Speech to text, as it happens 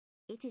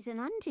It is an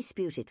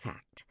undisputed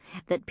fact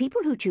that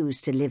people who choose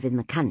to live in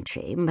the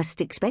country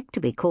must expect to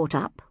be caught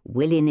up,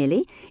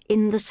 willy-nilly,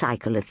 in the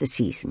cycle of the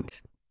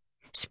seasons.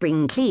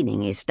 Spring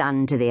cleaning is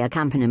done to the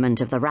accompaniment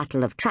of the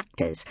rattle of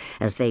tractors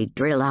as they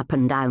drill up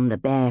and down the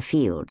bare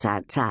fields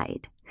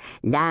outside.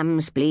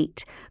 Lambs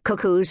bleat,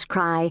 cuckoos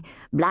cry,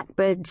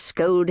 blackbirds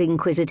scold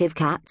inquisitive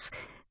cats,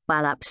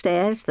 while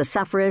upstairs the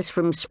sufferers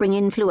from spring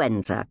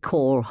influenza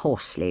call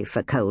hoarsely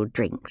for cold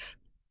drinks.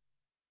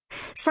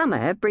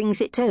 Summer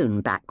brings its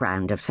own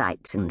background of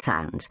sights and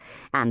sounds,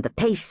 and the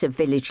pace of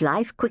village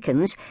life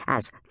quickens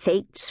as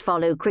fêtes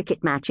follow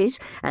cricket matches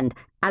and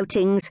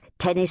outings,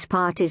 tennis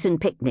parties and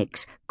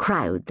picnics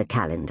crowd the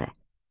calendar.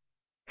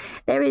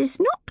 There is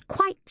not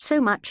quite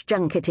so much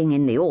junketing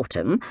in the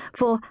autumn,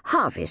 for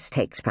harvest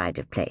takes pride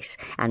of place,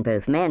 and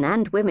both men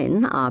and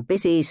women are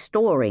busy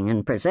storing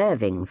and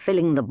preserving,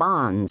 filling the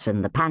barns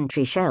and the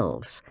pantry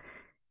shelves.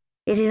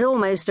 It is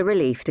almost a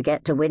relief to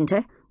get to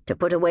winter, to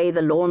put away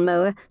the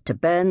lawnmower, to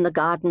burn the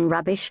garden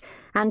rubbish,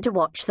 and to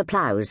watch the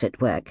ploughs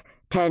at work,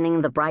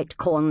 turning the bright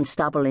corn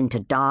stubble into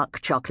dark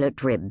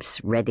chocolate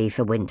ribs ready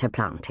for winter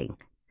planting,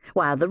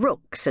 while the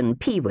rooks and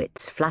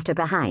peewits flutter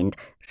behind,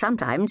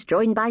 sometimes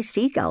joined by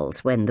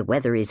seagulls when the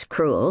weather is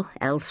cruel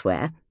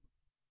elsewhere.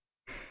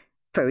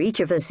 For each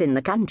of us in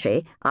the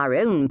country, our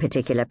own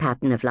particular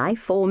pattern of life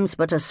forms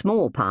but a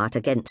small part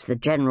against the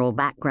general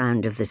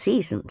background of the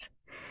seasons.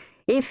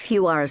 If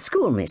you are a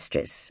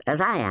schoolmistress,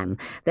 as I am,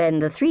 then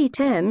the 3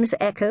 terms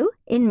echo,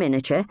 in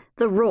miniature,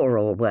 the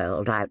rural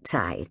world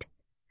outside.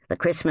 The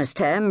Christmas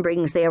term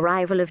brings the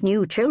arrival of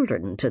new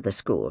children to the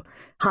school,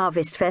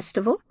 harvest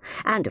festival,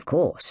 and, of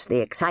course,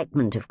 the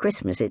excitement of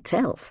Christmas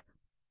itself.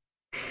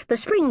 The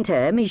spring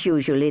term is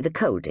usually the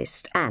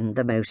coldest and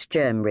the most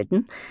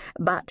germ-ridden,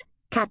 but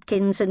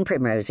catkins and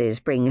primroses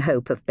bring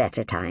hope of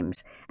better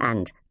times,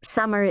 and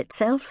summer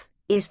itself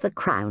is the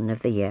crown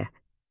of the year.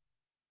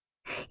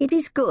 It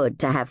is good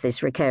to have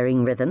this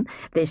recurring rhythm,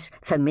 this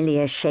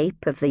familiar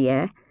shape of the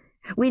year.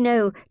 We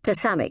know, to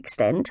some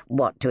extent,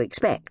 what to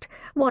expect,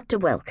 what to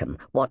welcome,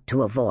 what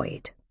to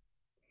avoid.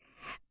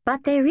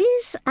 But there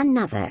is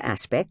another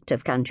aspect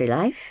of country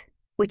life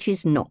which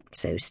is not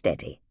so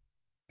steady.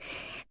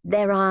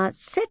 There are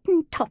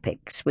certain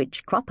topics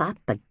which crop up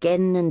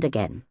again and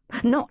again,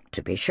 not,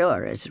 to be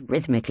sure, as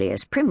rhythmically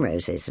as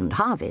primroses and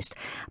harvest,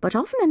 but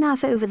often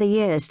enough over the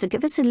years to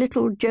give us a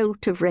little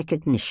jolt of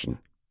recognition.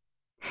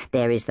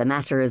 There is the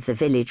matter of the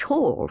village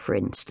hall, for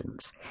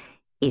instance.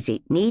 Is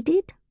it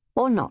needed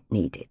or not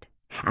needed?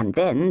 And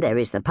then there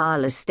is the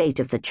parlous state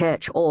of the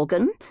church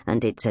organ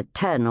and its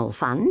eternal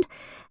fund.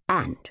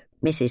 And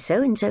Mrs.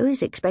 So-and-so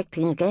is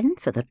expecting again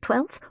for the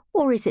 12th,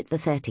 or is it the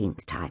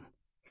 13th time?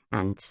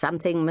 And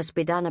something must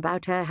be done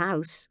about her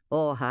house,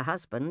 or her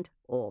husband,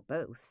 or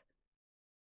both.